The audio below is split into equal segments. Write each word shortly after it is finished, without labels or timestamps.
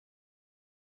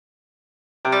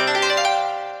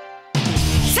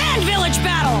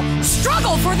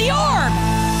Struggle for the orb!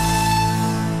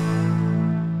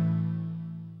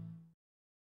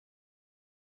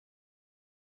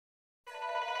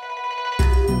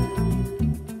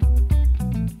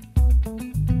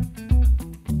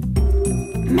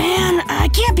 Man, I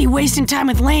can't be wasting time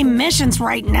with lame missions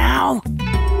right now.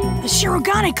 The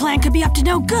Shirogane clan could be up to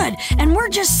no good, and we're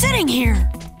just sitting here.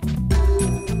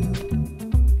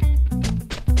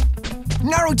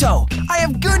 Naruto, I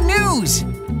have good news!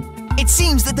 It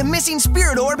seems that the missing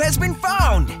spirit orb has been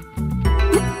found!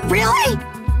 Really?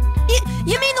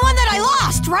 You mean the one that I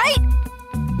lost, right?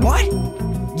 What?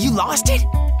 You lost it?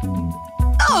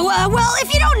 Oh, well,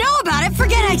 if you don't know about it,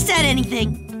 forget I said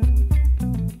anything.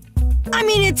 I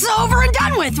mean, it's over and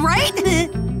done with, right?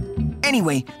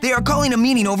 Anyway, they are calling a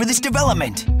meeting over this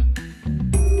development.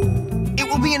 It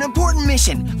will be an important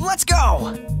mission. Let's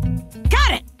go!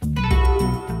 Got it!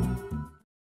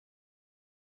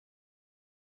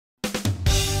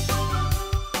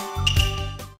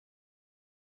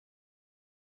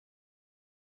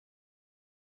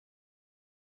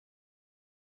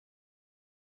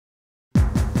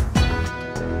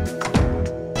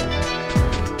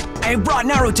 I brought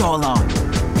Naruto along.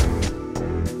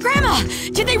 Grandma,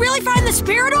 did they really find the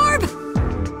spirit orb?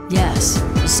 Yes,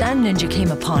 the Sand Ninja came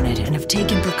upon it and have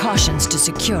taken precautions to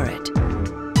secure it.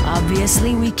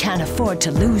 Obviously, we can't afford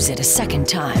to lose it a second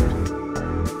time.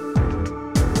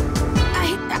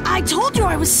 I told you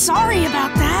I was sorry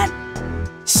about that.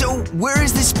 So, where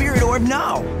is the spirit orb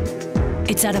now?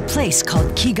 It's at a place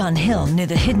called Kigan Hill near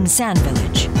the Hidden Sand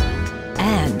Village.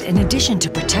 And in addition to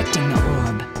protecting the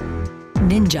orb,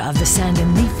 ninja of the Sand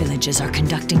and Leaf villages are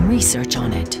conducting research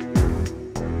on it.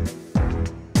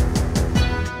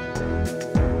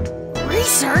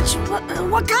 Research?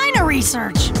 What kind of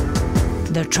research?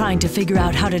 They're trying to figure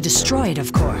out how to destroy it,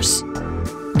 of course.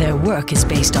 Their work is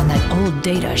based on that old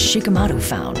data Shikamaru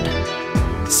found.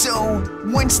 So,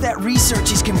 once that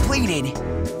research is completed...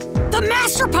 The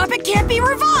Master Puppet can't be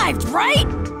revived, right?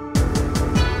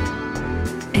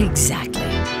 Exactly.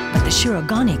 But the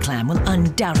Shirogane clan will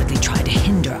undoubtedly try to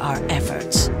hinder our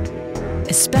efforts.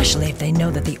 Especially if they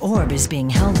know that the orb is being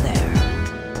held there.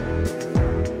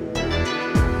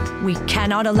 We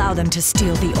cannot allow them to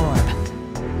steal the orb.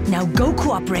 Now go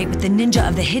cooperate with the ninja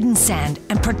of the Hidden Sand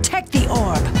and protect the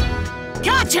orb.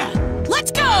 Gotcha!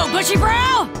 Let's go, Bushy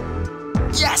Brow!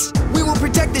 Yes! We will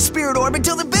protect the spirit orb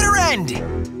until the bitter end!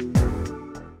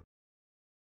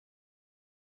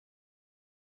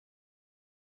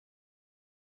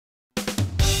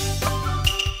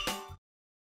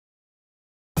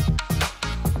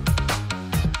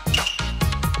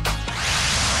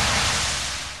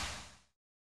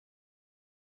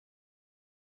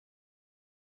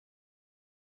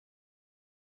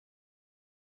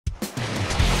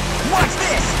 Watch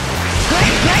this!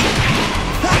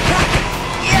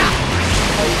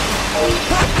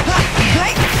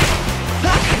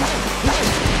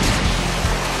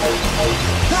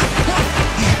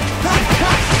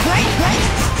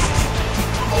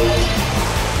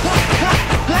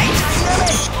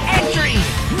 Entry!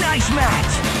 Nice match!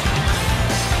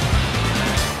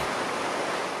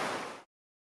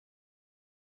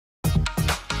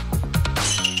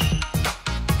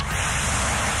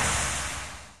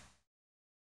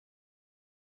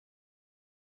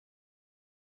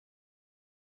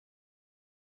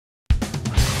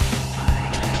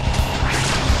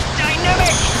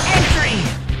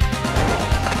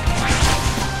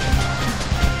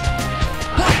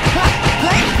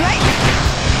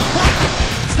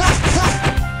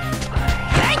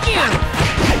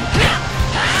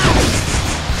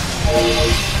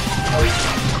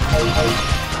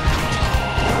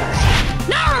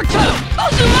 Naruto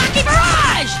Uzumaki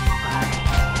Barrage!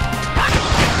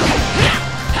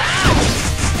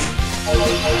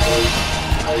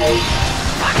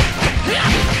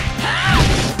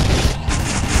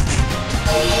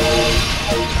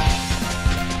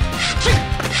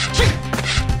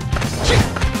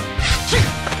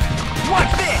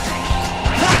 Watch this!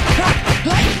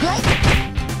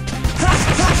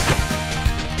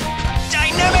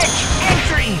 Dynamic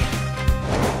entry!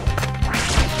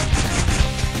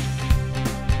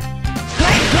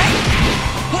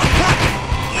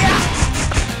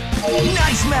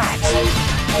 Nice match!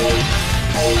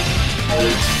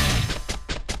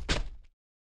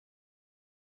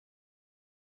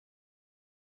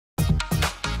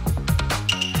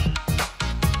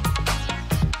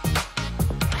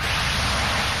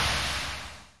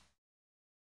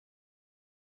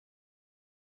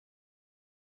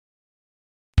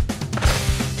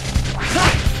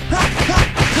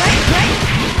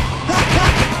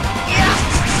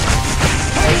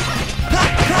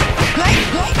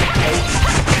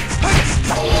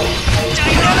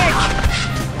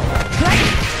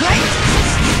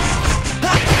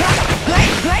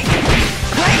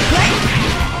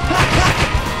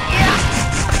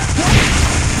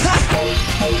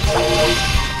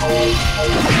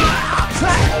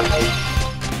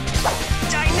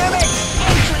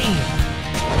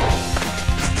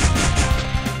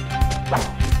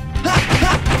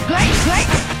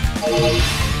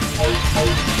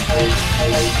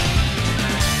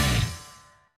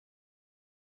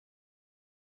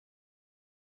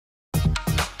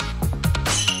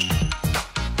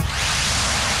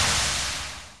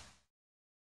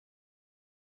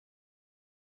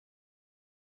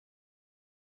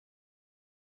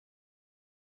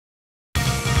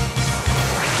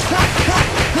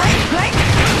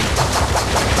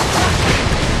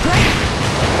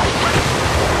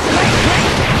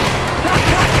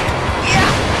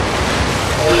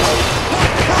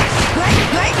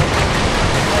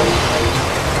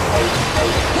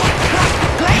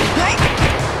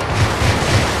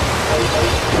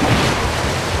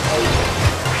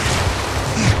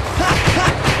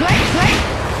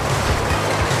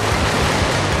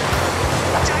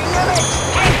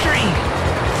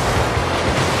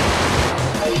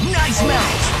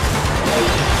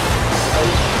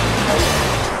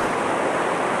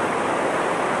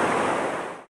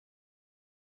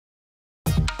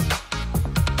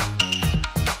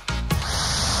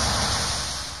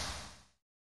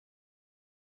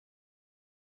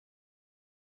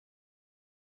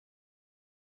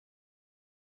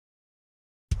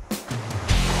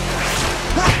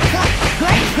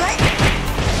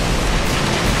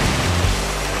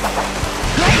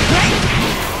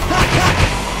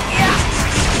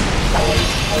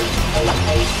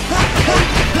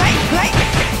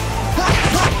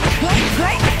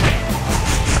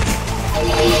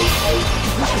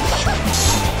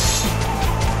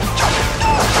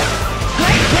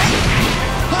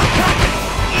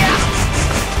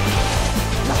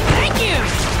 Thank you!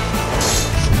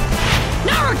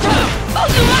 Naruto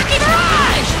Uzumaki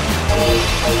Barrage!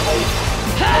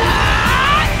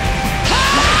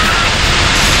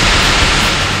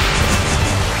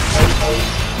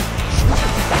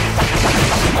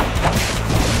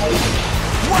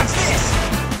 What's this?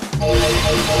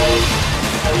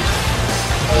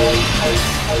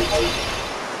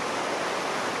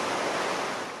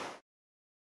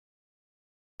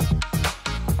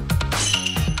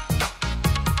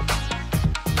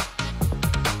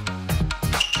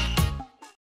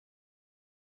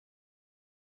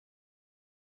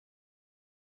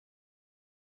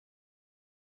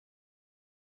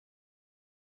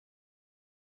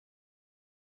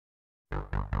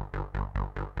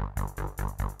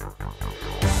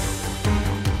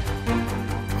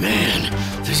 Man,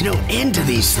 there's no end to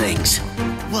these things.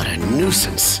 What a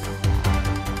nuisance.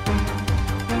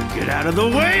 Get out of the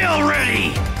way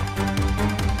already!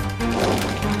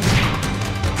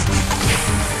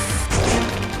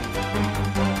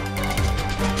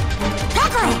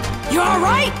 Kakuro, you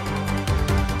alright?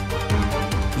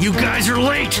 You guys are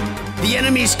late! The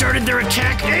enemy started their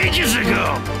attack ages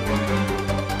ago!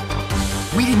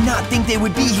 We did not think they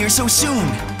would be here so soon.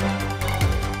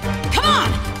 Come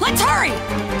on, let's hurry!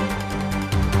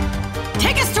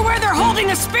 Take us to where they're holding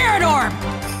the spirit orb!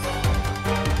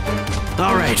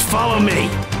 Alright, follow me.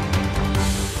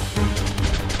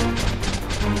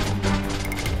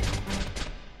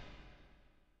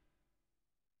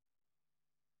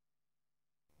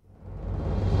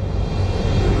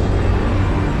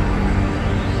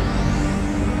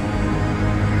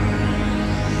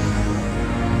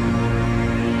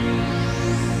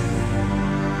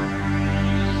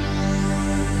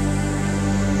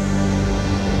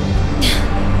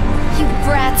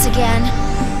 Again.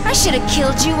 I should have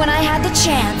killed you when I had the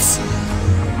chance.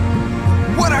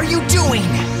 What are you doing?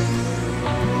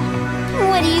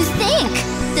 What do you think?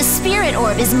 The spirit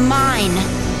orb is mine.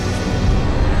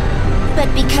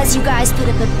 But because you guys put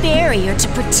up a barrier to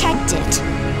protect it,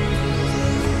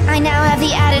 I now have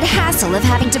the added hassle of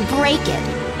having to break it.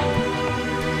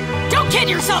 Don't kid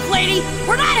yourself, lady!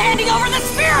 We're not handing over the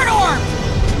spirit orb!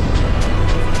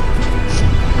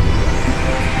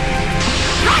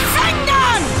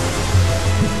 Rasengan!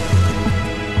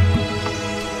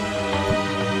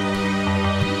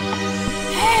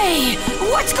 Hey,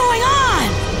 what's going on?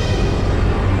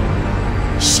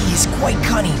 She is quite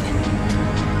cunning.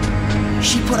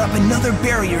 She put up another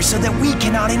barrier so that we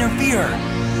cannot interfere.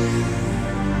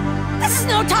 This is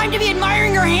no time to be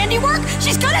admiring her handiwork!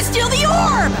 She's gonna steal the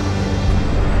orb!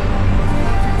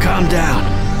 Calm down.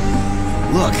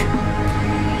 Look.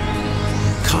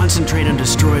 Concentrate on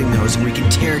destroying those and we can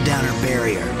tear down her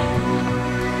barrier.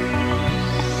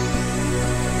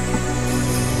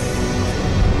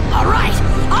 Alright,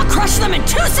 I'll crush them in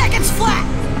 2 seconds flat!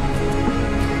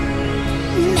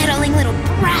 Meddling little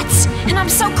brats! And I'm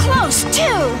so close,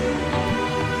 too!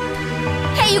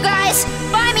 Hey, you guys!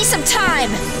 Buy me some time!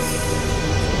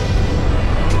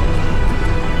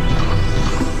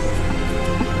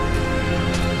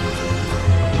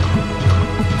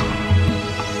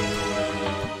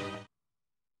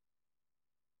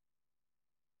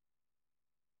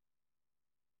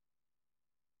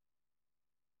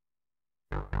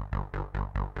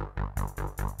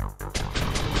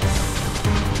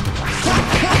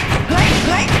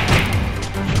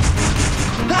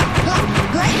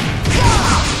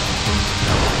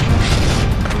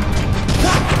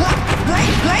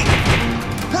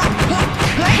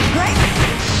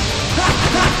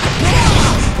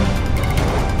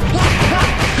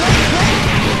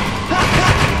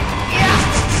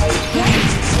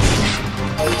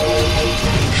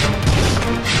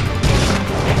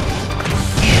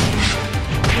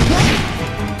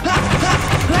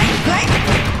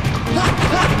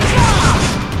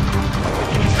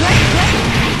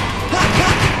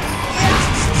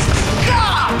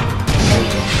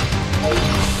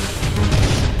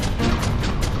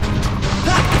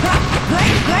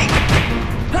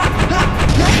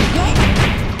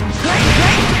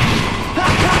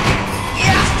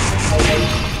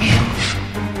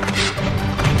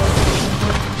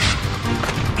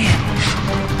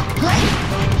 Right?